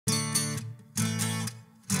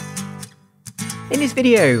In this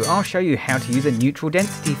video, I'll show you how to use a neutral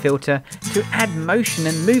density filter to add motion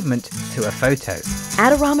and movement to a photo.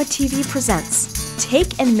 Adorama TV presents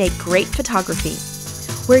Take and Make Great Photography,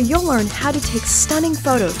 where you'll learn how to take stunning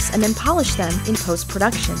photos and then polish them in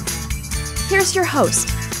post-production. Here's your host.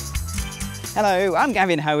 Hello, I'm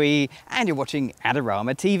Gavin Hoey and you're watching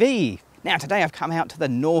Adorama TV. Now today I've come out to the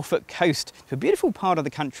Norfolk coast to a beautiful part of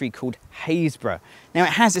the country called Haysborough. Now it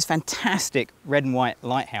has this fantastic red and white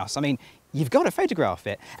lighthouse. I mean, you've got to photograph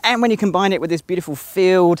it. And when you combine it with this beautiful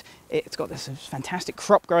field, it's got this fantastic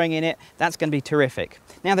crop growing in it, that's going to be terrific.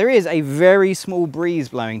 Now there is a very small breeze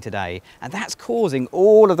blowing today, and that's causing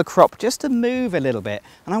all of the crop just to move a little bit.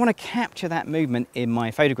 And I want to capture that movement in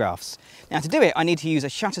my photographs. Now to do it, I need to use a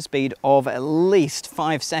shutter speed of at least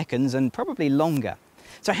 5 seconds and probably longer.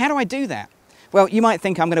 So how do I do that? Well, you might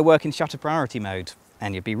think I'm going to work in shutter priority mode,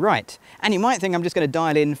 and you'd be right. And you might think I'm just going to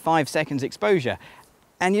dial in 5 seconds exposure.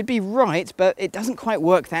 And you'd be right, but it doesn't quite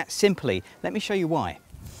work that simply. Let me show you why.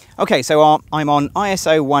 Okay, so I'm on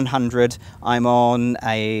ISO 100, I'm on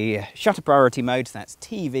a shutter priority mode, so that's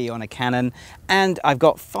TV on a Canon, and I've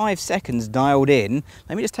got 5 seconds dialed in.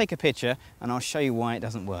 Let me just take a picture and I'll show you why it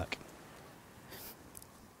doesn't work.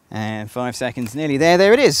 And 5 seconds, nearly there,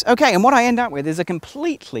 there it is. Okay, and what I end up with is a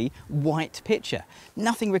completely white picture.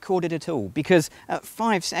 Nothing recorded at all, because at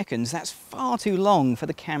 5 seconds, that's far too long for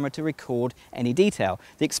the camera to record any detail.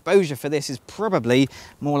 The exposure for this is probably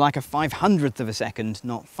more like a 500th of a second,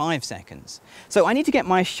 not 5 seconds. So I need to get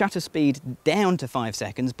my shutter speed down to 5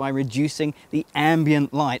 seconds by reducing the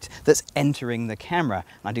ambient light that's entering the camera.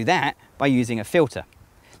 I do that by using a filter.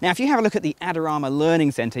 Now, if you have a look at the Adorama Learning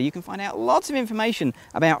Center, you can find out lots of information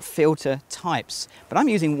about filter types, but I'm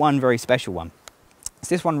using one very special one. It's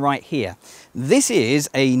this one right here. This is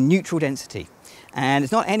a neutral density, and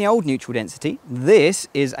it's not any old neutral density. This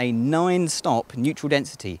is a 9-stop neutral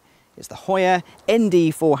density. It's the Hoyer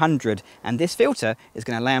ND400, and this filter is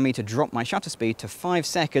going to allow me to drop my shutter speed to 5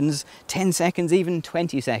 seconds, 10 seconds, even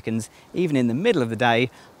 20 seconds, even in the middle of the day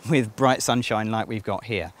with bright sunshine like we've got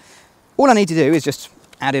here. All I need to do is just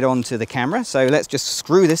add it onto the camera, so let's just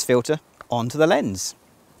screw this filter onto the lens.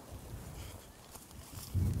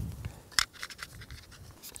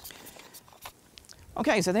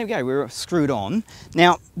 Okay, so there we go, we're screwed on.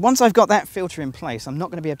 Now, once I've got that filter in place, I'm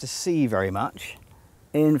not going to be able to see very much.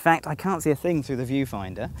 In fact, I can't see a thing through the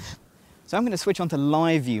viewfinder. So I'm going to switch on to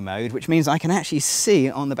live view mode, which means I can actually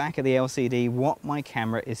see on the back of the LCD what my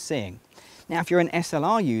camera is seeing. Now, if you're an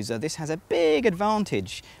SLR user, this has a big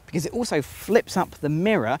advantage because it also flips up the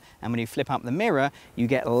mirror, and when you flip up the mirror, you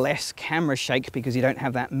get less camera shake because you don't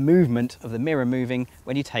have that movement of the mirror moving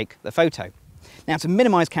when you take the photo. Now, to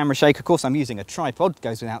minimize camera shake, of course, I'm using a tripod,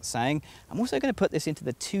 goes without saying. I'm also going to put this into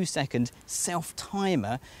the 2-second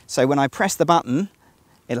self-timer, so when I press the button,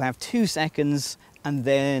 it'll have 2 seconds and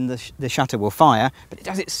then the shutter will fire, but it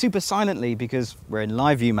does it super silently because we're in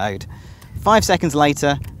live view mode. 5 seconds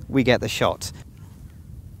later, we get the shot.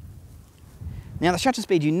 Now the shutter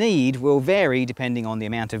speed you need will vary depending on the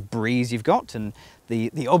amount of breeze you've got and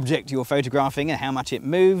the object you're photographing and how much it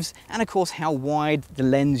moves, and of course how wide the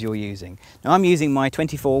lens you're using. Now I'm using my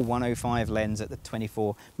 24-105 lens at the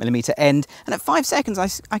 24mm end, and at 5 seconds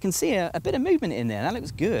I can see a bit of movement in there. That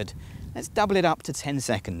looks good. Let's double it up to 10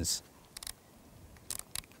 seconds.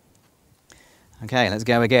 Okay, let's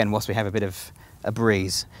go again whilst we have a bit of a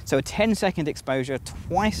breeze. So a 10-second exposure,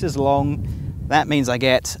 twice as long. That means I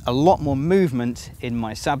get a lot more movement in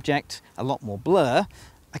my subject, a lot more blur.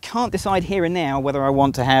 I can't decide here and now whether I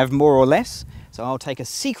want to have more or less, so I'll take a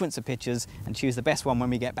sequence of pictures and choose the best one when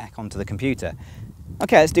we get back onto the computer.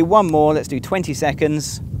 Okay, let's do one more. Let's do 20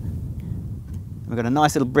 seconds. We've got a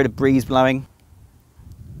nice little bit of breeze blowing.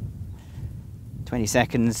 20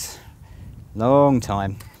 seconds, long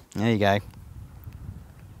time. There you go.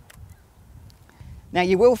 Now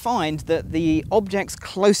you will find that the objects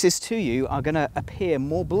closest to you are going to appear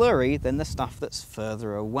more blurry than the stuff that's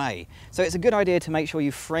further away. So it's a good idea to make sure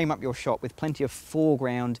you frame up your shot with plenty of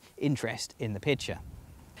foreground interest in the picture.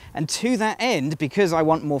 And to that end, because I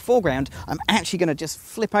want more foreground, I'm actually going to just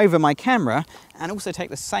flip over my camera and also take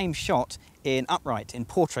the same shot in upright, in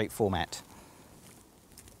portrait format.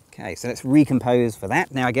 Okay, so let's recompose for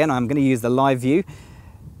that. Now again, I'm going to use the live view.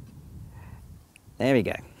 There we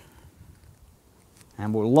go.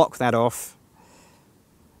 And we'll lock that off.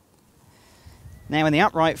 Now in the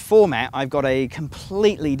upright format, I've got a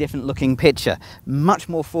completely different looking picture, much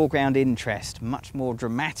more foreground interest, much more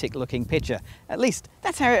dramatic looking picture. At least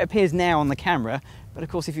that's how it appears now on the camera. But of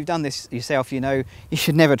course, if you've done this yourself, you know you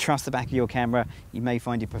should never trust the back of your camera. You may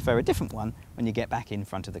find you prefer a different one when you get back in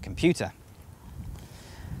front of the computer.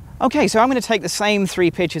 Okay, so I'm going to take the same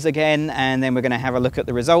 3 pictures again, and then we're going to have a look at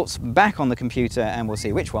the results back on the computer, and we'll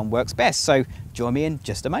see which one works best. So join me in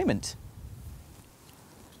just a moment.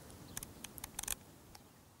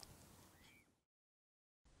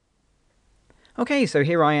 Okay, so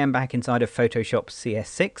here I am back inside of Photoshop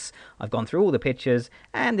CS6. I've gone through all the pictures,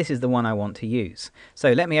 and this is the one I want to use.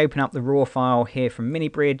 So let me open up the RAW file here from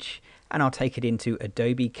MiniBridge, and I'll take it into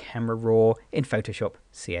Adobe Camera RAW in Photoshop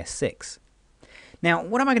CS6. Now,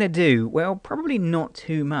 what am I going to do? Well, probably not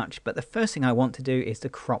too much, but the first thing I want to do is to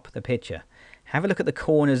crop the picture. Have a look at the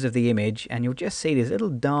corners of the image, and you'll just see these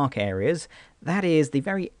little dark areas. That is the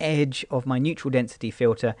very edge of my neutral density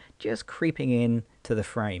filter just creeping in to the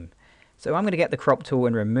frame. So I'm going to get the crop tool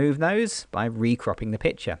and remove those by recropping the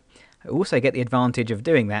picture. I also get the advantage of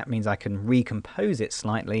doing that, means I can recompose it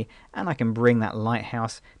slightly, and I can bring that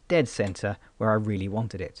lighthouse dead center where I really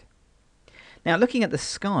wanted it. Now, looking at the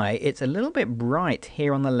sky, it's a little bit bright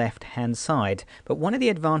here on the left hand side, but one of the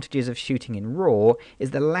advantages of shooting in RAW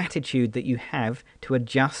is the latitude that you have to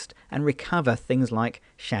adjust and recover things like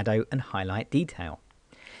shadow and highlight detail.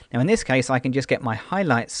 Now in this case, I can just get my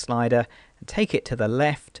highlight slider and take it to the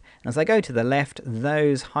left, and as I go to the left,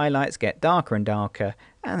 those highlights get darker and darker,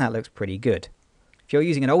 and that looks pretty good. If you're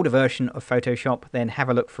using an older version of Photoshop, then have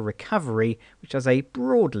a look for recovery, which does a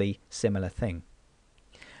broadly similar thing.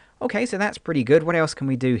 Okay, so that's pretty good. What else can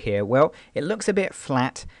we do here? Well, it looks a bit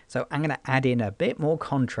flat, so I'm going to add in a bit more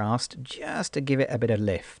contrast just to give it a bit of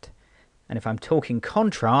lift. And if I'm talking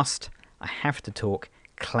contrast, I have to talk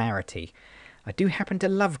clarity. I do happen to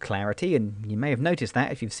love clarity, and you may have noticed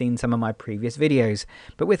that if you've seen some of my previous videos.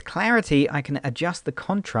 But with clarity, I can adjust the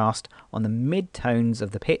contrast on the mid-tones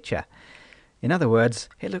of the picture. In other words,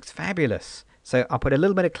 it looks fabulous. So I'll put a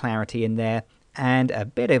little bit of clarity in there, and a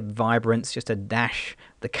bit of vibrance, just a dash,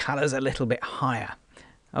 the colours a little bit higher.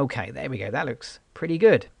 Okay, there we go, that looks pretty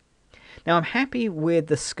good. Now I'm happy with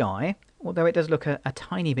the sky, although it does look a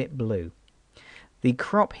tiny bit blue. The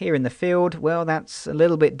crop here in the field, well, that's a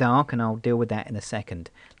little bit dark, and I'll deal with that in a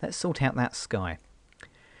second. Let's sort out that sky.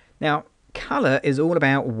 Now, colour is all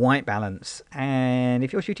about white balance, and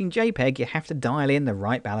if you're shooting JPEG, you have to dial in the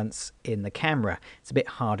right balance in the camera. It's a bit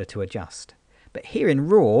harder to adjust. But here in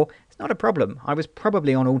RAW, it's not a problem. I was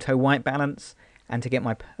probably on auto white balance, and to get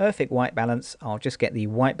my perfect white balance, I'll just get the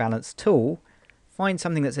white balance tool, find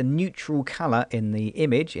something that's a neutral colour in the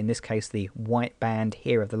image, in this case the white band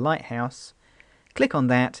here of the lighthouse, click on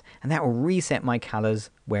that, and that will reset my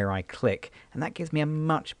colours where I click, and that gives me a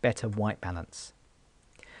much better white balance.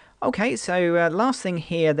 Okay, so last thing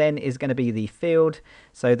here then is going to be the field.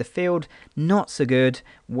 So the field, not so good.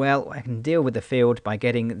 Well, I can deal with the field by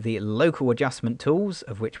getting the local adjustment tools,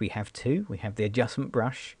 of which we have 2. We have the adjustment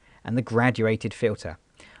brush and the graduated filter.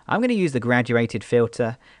 I'm going to use the graduated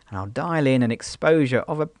filter, and I'll dial in an exposure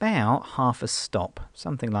of about half a stop,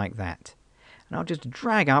 something like that. And I'll just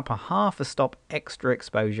drag up a half a stop extra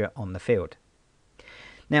exposure on the field.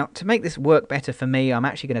 Now, to make this work better for me, I'm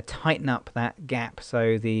actually going to tighten up that gap,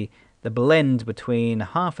 so the blend between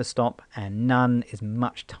half a stop and none is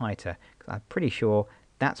much tighter, because I'm pretty sure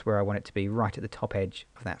that's where I want it to be, right at the top edge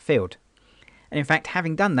of that field. And in fact,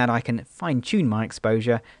 having done that, I can fine-tune my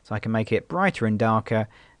exposure, so I can make it brighter and darker,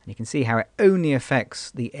 and you can see how it only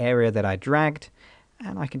affects the area that I dragged.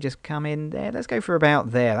 And I can just come in there. Let's go for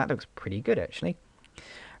about there. That looks pretty good, actually.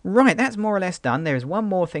 Right, that's more or less done. There is one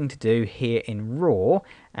more thing to do here in RAW,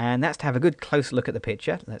 and that's to have a good close look at the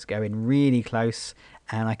picture. Let's go in really close,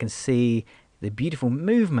 and I can see the beautiful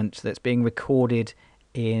movement that's being recorded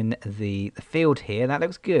in the field here. That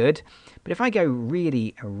looks good. But if I go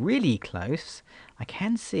really, really close, I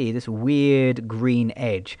can see this weird green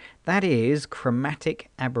edge. That is chromatic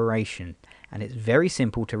aberration, and it's very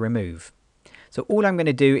simple to remove. So all I'm going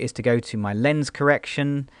to do is to go to my lens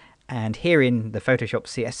correction, and here in the Photoshop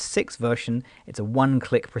CS6 version, it's a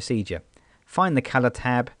one-click procedure. Find the color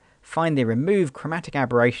tab, find the remove chromatic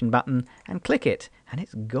aberration button, and click it, and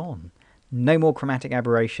it's gone. No more chromatic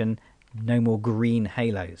aberration, no more green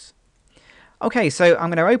halos. Okay, so I'm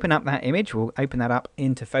going to open up that image. We'll open that up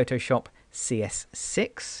into Photoshop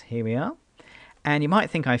CS6. Here we are. And you might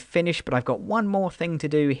think I've finished, but I've got one more thing to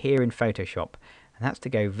do here in Photoshop. And that's to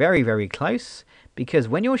go very, very close, because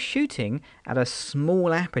when you're shooting at a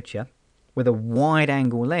small aperture with a wide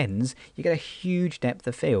angle lens, you get a huge depth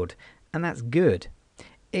of field, and that's good.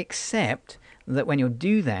 Except that when you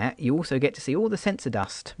do that, you also get to see all the sensor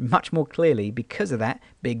dust much more clearly because of that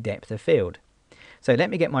big depth of field. So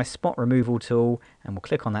let me get my spot removal tool, and we'll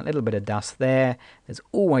click on that little bit of dust there. There's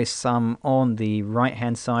always some on the right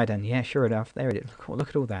hand side, and yeah, sure enough, there it is. Look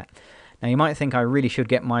at all that. Now you might think I really should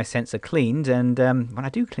get my sensor cleaned, and well, I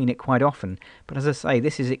do clean it quite often, but as I say,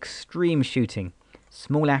 this is extreme shooting.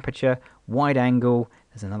 Small aperture, wide angle,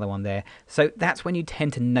 there's another one there. So that's when you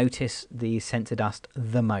tend to notice the sensor dust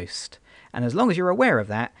the most. And as long as you're aware of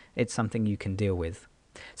that, it's something you can deal with.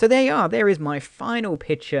 So there you are, there is my final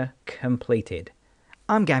picture completed.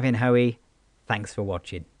 I'm Gavin Hoey, thanks for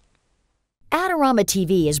watching. Adorama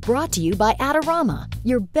TV is brought to you by Adorama,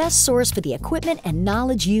 your best source for the equipment and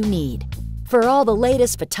knowledge you need. For all the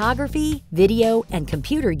latest photography, video, and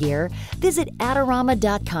computer gear, visit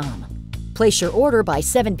Adorama.com. Place your order by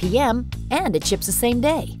 7 p.m. and it ships the same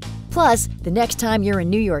day. Plus, the next time you're in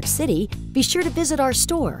New York City, be sure to visit our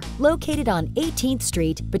store located on 18th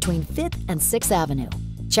Street between 5th and 6th Avenue.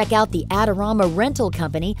 Check out the Adorama Rental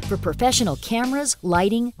Company for professional cameras,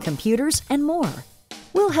 lighting, computers, and more.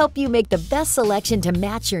 We'll help you make the best selection to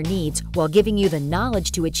match your needs while giving you the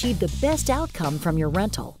knowledge to achieve the best outcome from your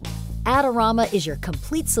rental. Adorama is your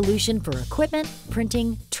complete solution for equipment,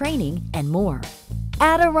 printing, training, and more.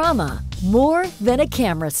 Adorama, more than a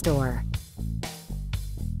camera store.